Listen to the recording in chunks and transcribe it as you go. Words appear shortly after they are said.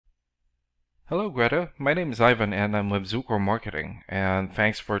Hello, Greta. My name is Ivan, and I'm with Zucor Marketing. And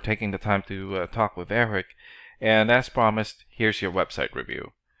thanks for taking the time to talk with Eric. And as promised, here's your website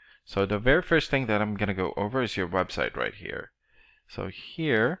review. So the very first thing that I'm going to go over is your website right here. So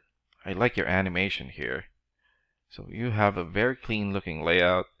here, I like your animation here. So you have a very clean looking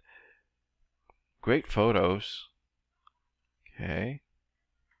layout, great photos. Okay.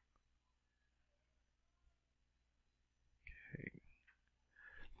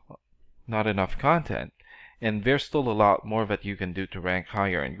 Not enough content. And there's still a lot more that you can do to rank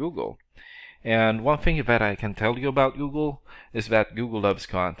higher in Google. And one thing that I can tell you about Google is that Google loves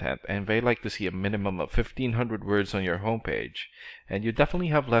content, and they like to see a minimum of 1,500 words on your homepage, and you definitely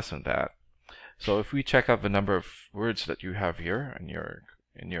have less than that. So if we check out the number of words that you have here in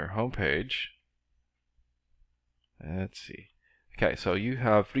your homepage, let's see. Okay, so you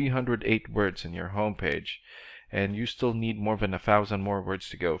have 308 words in your homepage, and you still need more than 1,000 more words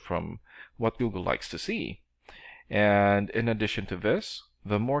to go from what Google likes to see. And in addition to this,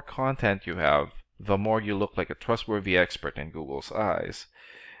 the more content you have, the more you look like a trustworthy expert in Google's eyes.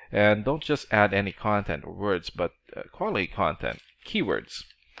 And don't just add any content or words, but quality content, keywords.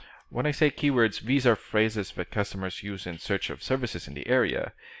 When I say keywords, these are phrases that customers use in search of services in the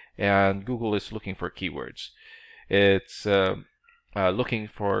area, and Google is looking for keywords. It's looking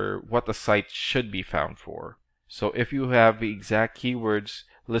for what the site should be found for. So if you have the exact keywords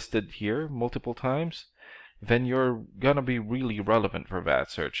listed here multiple times, then you're gonna be really relevant for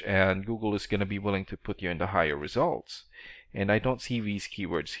that search, and Google is gonna be willing to put you in the higher results. And I don't see these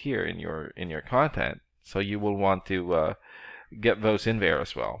keywords here in your content, so you will want to get those in there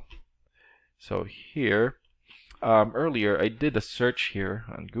as well. So here, earlier I did a search here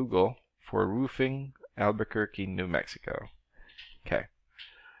on Google for roofing, Albuquerque, New Mexico. Okay,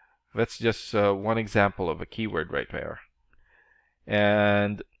 that's just one example of a keyword right there.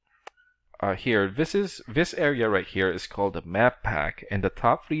 And here, this area right here is called a map pack, and the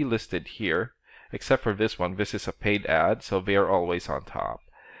top three listed here, except for this one, this is a paid ad, so they are always on top.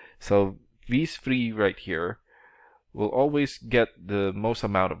 So these three right here will always get the most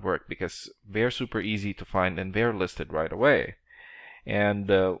amount of work because they're super easy to find and they're listed right away. And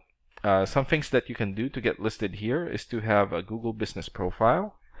some things that you can do to get listed here is to have a Google Business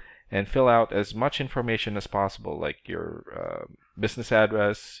Profile and fill out as much information as possible, like your business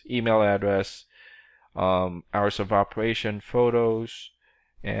address, email address, hours of operation, photos,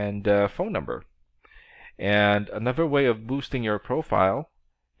 and phone number. And another way of boosting your profile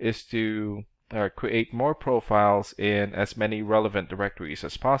is to create more profiles in as many relevant directories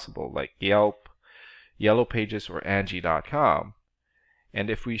as possible, like Yelp, Yellow Pages, or Angie.com. And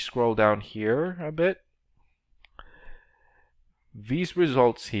if we scroll down here a bit, these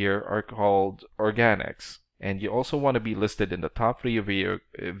results here are called organics, and you also want to be listed in the top three of the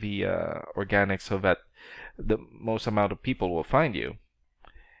organics so that the most amount of people will find you.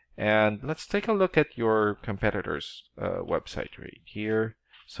 And let's take a look at your competitor's website right here.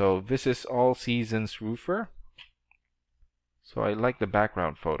 So this is All Seasons Roofer. So I like the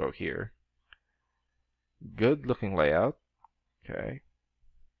background photo here. Good looking layout. Okay.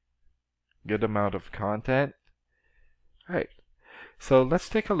 Good amount of content. All right. So let's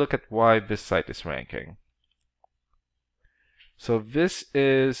take a look at why this site is ranking. So this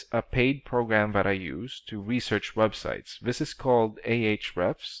is a paid program that I use to research websites. This is called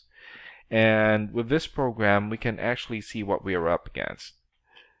Ahrefs, and with this program we can actually see what we are up against.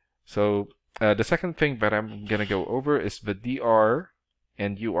 So the second thing that I'm going to go over is the DR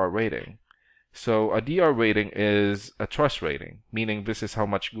and UR rating. So a DR rating is a trust rating, meaning this is how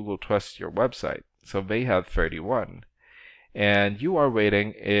much Google trusts your website. So they have 31. And UR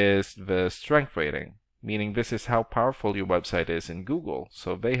rating is the strength rating, meaning this is how powerful your website is in Google.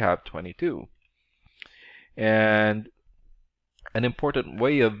 So they have 22. And an important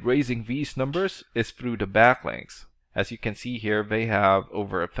way of raising these numbers is through the backlinks. As you can see here, they have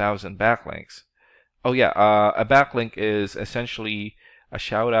over 1,000 backlinks. Oh yeah, a backlink is essentially a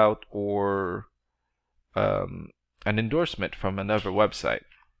shout out or an endorsement from another website.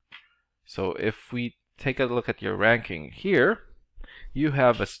 So if we take a look at your ranking here, you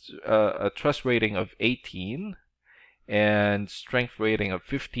have a trust rating of 18 and strength rating of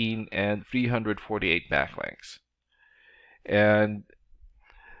 15 and 348 backlinks. And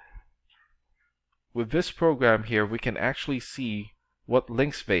with this program here, we can actually see what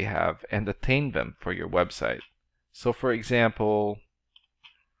links they have and attain them for your website. So for example,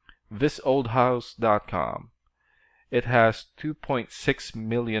 thisoldhouse.com. It has 2.6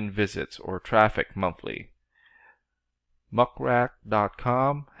 million visits or traffic monthly.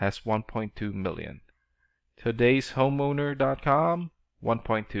 Muckrack.com has 1.2 million. Todayshomeowner.com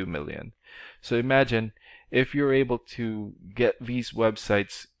 1.2 million. So imagine if you're able to get these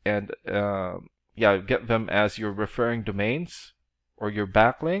websites and get them as your referring domains or your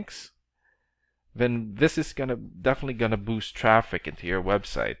backlinks, then this is definitely gonna boost traffic into your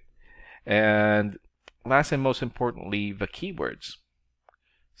website. And last and most importantly, the keywords.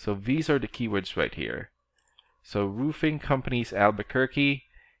 So these are the keywords right here. So roofing companies Albuquerque,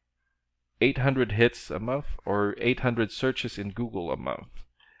 800 hits a month, or 800 searches in Google a month.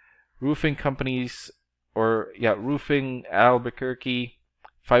 Roofing companies, roofing Albuquerque,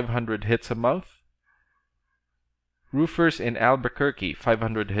 500 hits a month. Roofers in Albuquerque,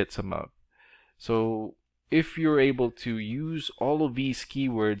 500 hits a month. So if you're able to use all of these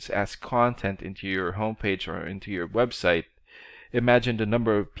keywords as content into your homepage or into your website, imagine the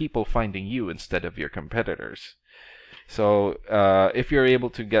number of people finding you instead of your competitors. So if you're able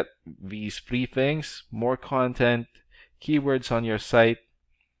to get these three things, more content, keywords on your site,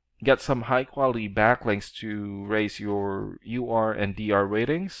 get some high quality backlinks to raise your UR and DR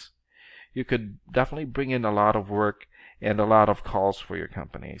ratings, you could definitely bring in a lot of work and a lot of calls for your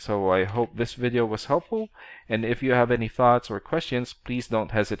company. So I hope this video was helpful, and if you have any thoughts or questions, please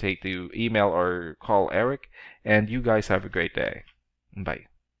don't hesitate to email or call Eric, and you guys have a great day. Bye.